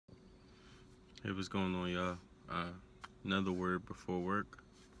Hey, what's going on, y'all? Another word before work,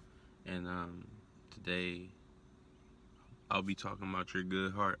 and today I'll be talking about your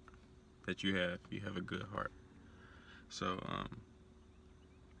good heart that you have. You have a good heart. So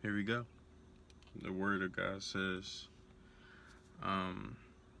here we go. The Word of God says,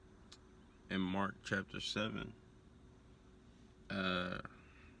 in Mark chapter 7. I'm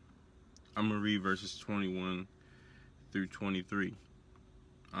gonna read verses 21 through 23.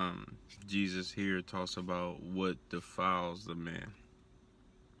 Jesus here talks about what defiles the man.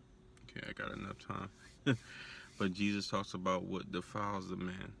 Okay, I got enough time. But Jesus talks about what defiles the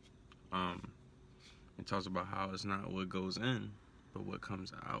man. It talks about how it's not what goes in, but what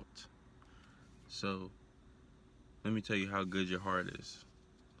comes out. So, let me tell you how good your heart is.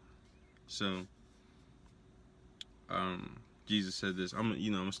 So, Jesus said this. I'm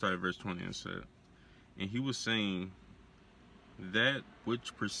gonna start at verse 20 and said, and he was saying, that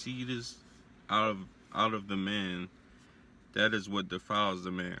which proceedeth out of the man, that is what defiles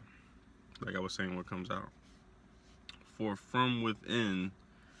the man. Like I was saying, what comes out. For from within,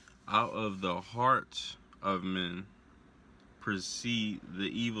 out of the heart of men, proceed the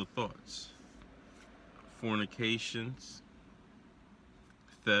evil thoughts, fornications,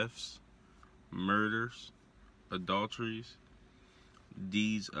 thefts, murders, adulteries,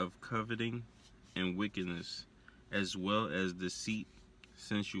 deeds of coveting, and wickedness, as well as deceit,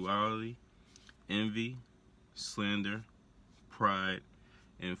 sensuality, envy, slander, pride,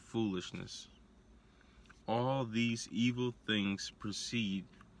 and foolishness. All these evil things proceed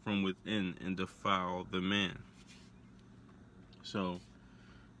from within and defile the man. So,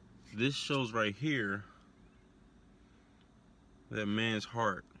 this shows right here that man's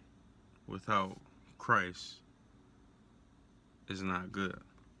heart without Christ is not good.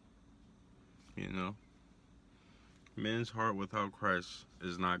 You know? Men's heart without Christ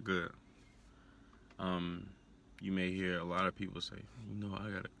is not good. You may hear a lot of people say, I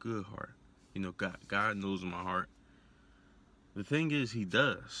got a good heart. God knows my heart. The thing is, He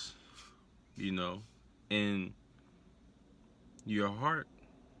does. And your heart,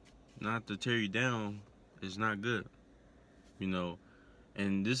 not to tear you down, is not good.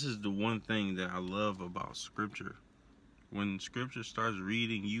 And this is the one thing that I love about Scripture. When Scripture starts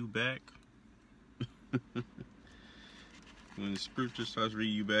reading you back,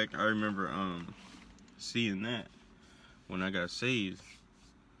 I remember seeing that when I got saved.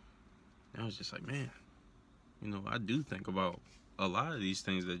 I was just like, man, I do think about a lot of these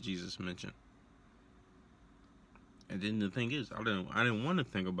things that Jesus mentioned. And then the thing is, I didn't want to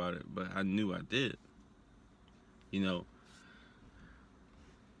think about it, but I knew I did.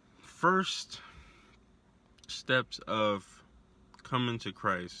 First steps of coming to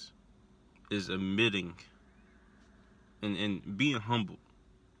Christ is admitting and being humble.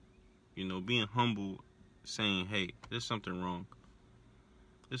 Being humble, saying, hey, there's something wrong.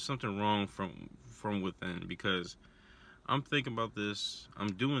 There's something wrong from within, because I'm thinking about this,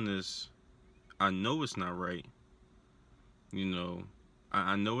 I'm doing this, I know it's not right.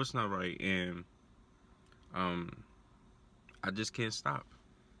 I know it's not right, and I just can't stop.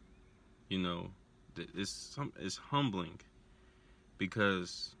 It's humbling,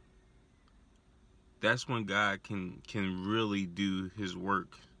 because that's when God can really do His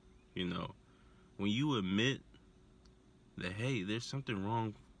work. When you admit that, hey, there's something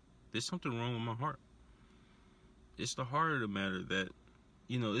wrong with my heart. It's the heart of the matter that,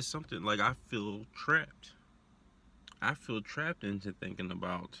 it's something like I feel trapped. I feel trapped into thinking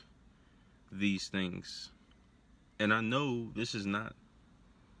about these things. And I know this is not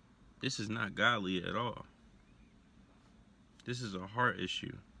godly at all. This is a heart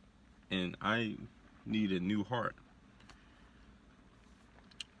issue. And I need a new heart.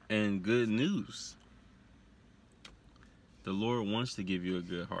 And good news. The Lord wants to give you a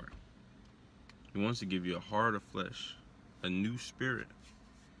good heart. He wants to give you a heart of flesh, a new spirit.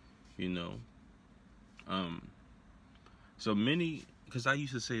 So many, because I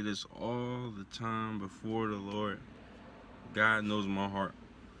used to say this all the time before the Lord, God knows my heart.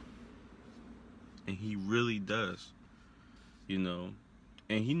 And He really does. And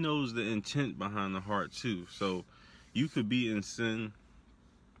He knows the intent behind the heart too. So you could be in sin,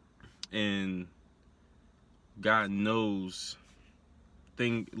 and God knows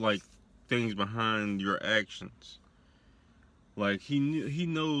things behind your actions. Like He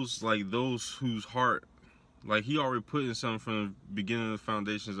knows like those whose heart, like He already put in something from the beginning of the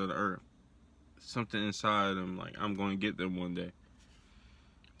foundations of the earth. Something inside them, like I'm going to get them one day.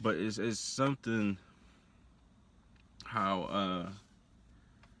 But it's something how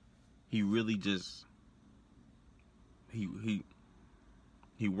He really just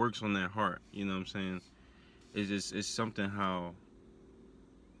he He works on that heart. You know what I'm saying? It's something how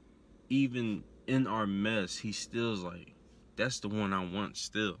even in our mess, he still's like, that's the one I want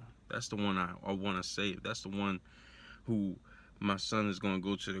still. That's the one I want to save. That's the one who my son is going to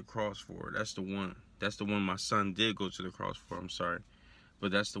go to the cross for. That's the one. That's the one my son did go to the cross for. I'm sorry.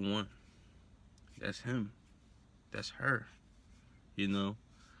 But that's the one. That's him. That's her. You know?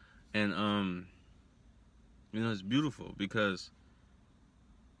 And, you know, it's beautiful because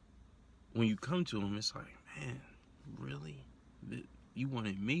when you come to him, it's like, man, really? You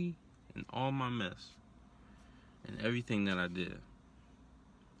wanted me and all my mess and everything that I did.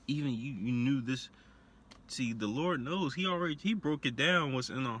 Even you knew this. See, the Lord knows. He broke it down what's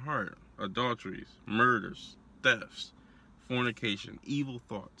in our heart. Adulteries, murders, thefts, fornication, evil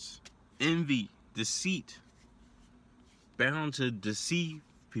thoughts, envy, deceit, bound to deceive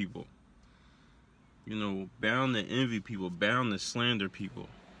people. You know, bound to envy people, bound to slander people,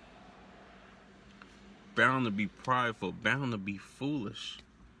 bound to be prideful, bound to be foolish.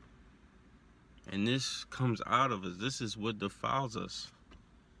 And this comes out of us. This is what defiles us.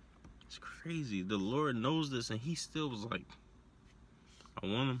 It's crazy. The Lord knows this, and he still was like, I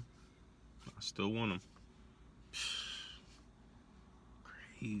want him. I still want him.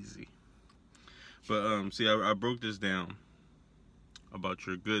 Crazy. But see, I broke this down about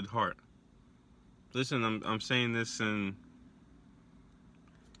your good heart. Listen, I'm saying this in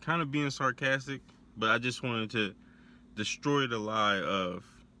kind of being sarcastic, but I just wanted to destroy the lie of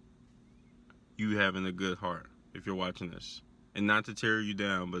you having a good heart if you're watching this. And not to tear you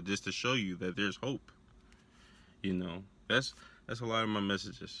down, but just to show you that there's hope. You know, that's a lot of my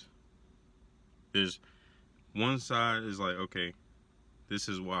messages. There's one side is like, okay, this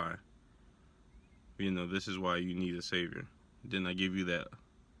is why. You know, this is why you need a savior. Then I give you that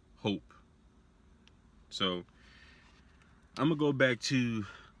hope. So I'm gonna go back to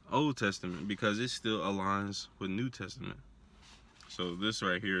Old Testament because it still aligns with New Testament. So this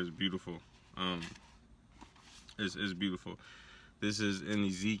right here is beautiful. It's beautiful. This is in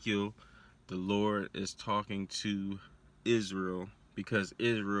Ezekiel. The Lord is talking to Israel because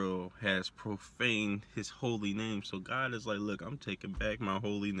Israel has profaned his holy name. So God is like, look, I'm taking back my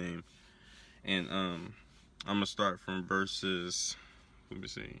holy name. And I'm going to start from verses, let me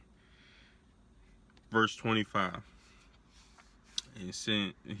see, verse 25.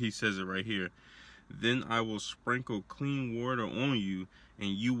 And he says it right here. Then I will sprinkle clean water on you, and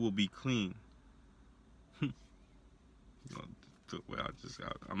you will be clean. I'm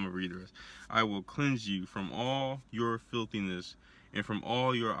going to read the rest. I will cleanse you from all your filthiness and from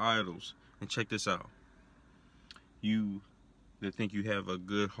all your idols. And check this out. You that think you have a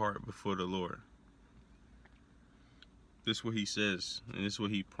good heart before the Lord. This is what he says, and this is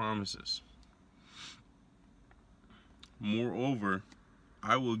what he promises. Moreover,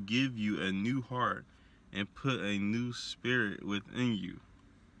 I will give you a new heart and put a new spirit within you.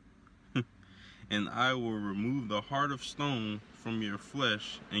 And I will remove the heart of stone from your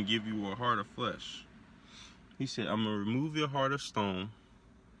flesh and give you a heart of flesh. He said, I'm going to remove your heart of stone.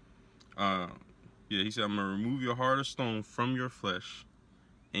 He said, I'm going to remove your heart of stone from your flesh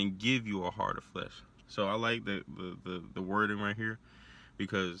and give you a heart of flesh. So I like the wording right here,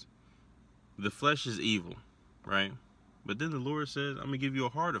 because the flesh is evil, right? But then the Lord says, I'm going to give you a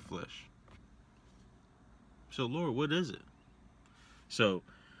heart of flesh. So Lord, what is it? So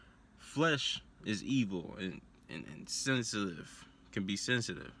flesh is evil and sensitive, can be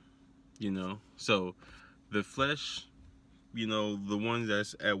sensitive, you know. So the flesh, you know, the one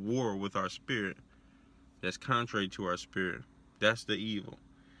that's at war with our spirit, that's contrary to our spirit, that's the evil.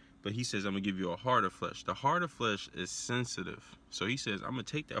 But he says, I'm going to give you a heart of flesh. The heart of flesh is sensitive. So he says, I'm going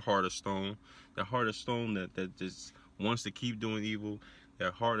to take that heart of stone, that just wants to keep doing evil,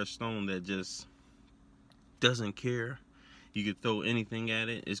 that heart of stone that just doesn't care. You could throw anything at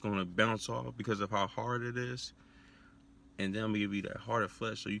it, it's going to bounce off because of how hard it is. And then I'm going to give you that heart of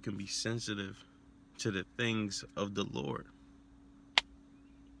flesh so you can be sensitive to the things of the Lord.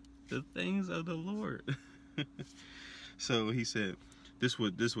 The things of the Lord. So he said, this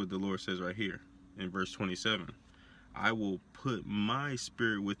what the Lord says right here in verse 27. I will put my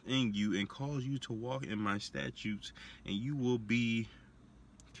spirit within you and cause you to walk in my statutes, and you will be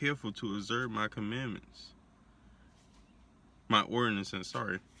careful to observe my commandments. My ordinances,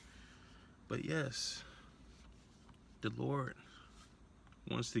 sorry. But yes, the Lord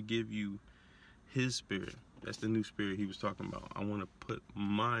wants to give you his spirit. That's the new spirit he was talking about. I want to put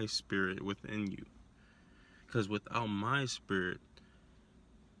my spirit within you. Because without my spirit,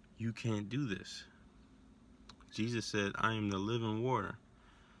 you can't do this. Jesus said, I am the living water.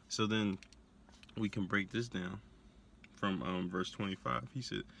 So then we can break this down from verse 25. He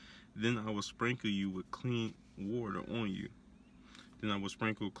said, then I will sprinkle you with clean water on you. Then I will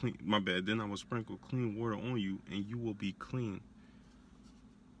sprinkle clean, my bad, then I will sprinkle clean water on you, and you will be clean.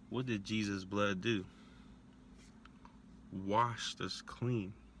 What did Jesus' blood do? Washed us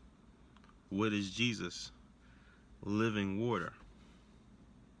clean. What is Jesus? Living water.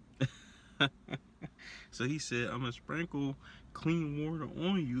 So he said, I'm going to sprinkle clean water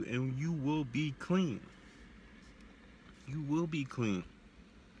on you, and you will be clean. You will be clean.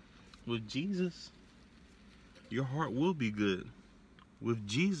 With Jesus, your heart will be good. With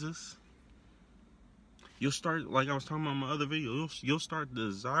Jesus, you'll start, like I was talking about in my other video, you'll start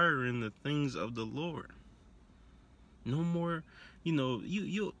desiring the things of the Lord. No more,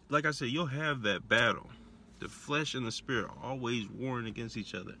 you like I said, you'll have that battle. The flesh and the spirit always warring against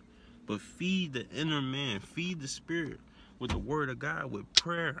each other. But feed the inner man, feed the spirit with the word of God, with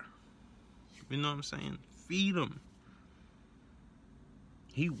prayer. You know what I'm saying? Feed him.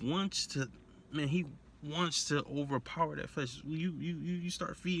 He wants to, man, he wants to overpower that flesh. You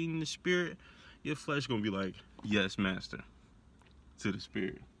start feeding the spirit, your flesh gonna be like, yes, master, to the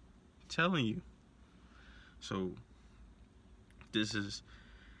spirit. I'm telling you. So this is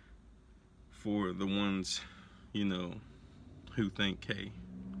for the ones, who think, hey,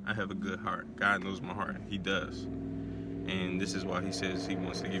 I have a good heart. God knows my heart. He does. And this is why he says he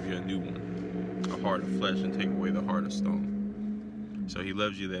wants to give you a new one, a heart of flesh, and take away the heart of stone. So he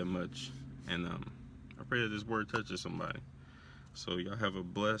loves you that much. And I pray that this word touches somebody. So y'all have a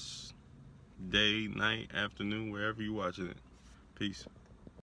blessed day, night, afternoon, wherever you're watching it. Peace.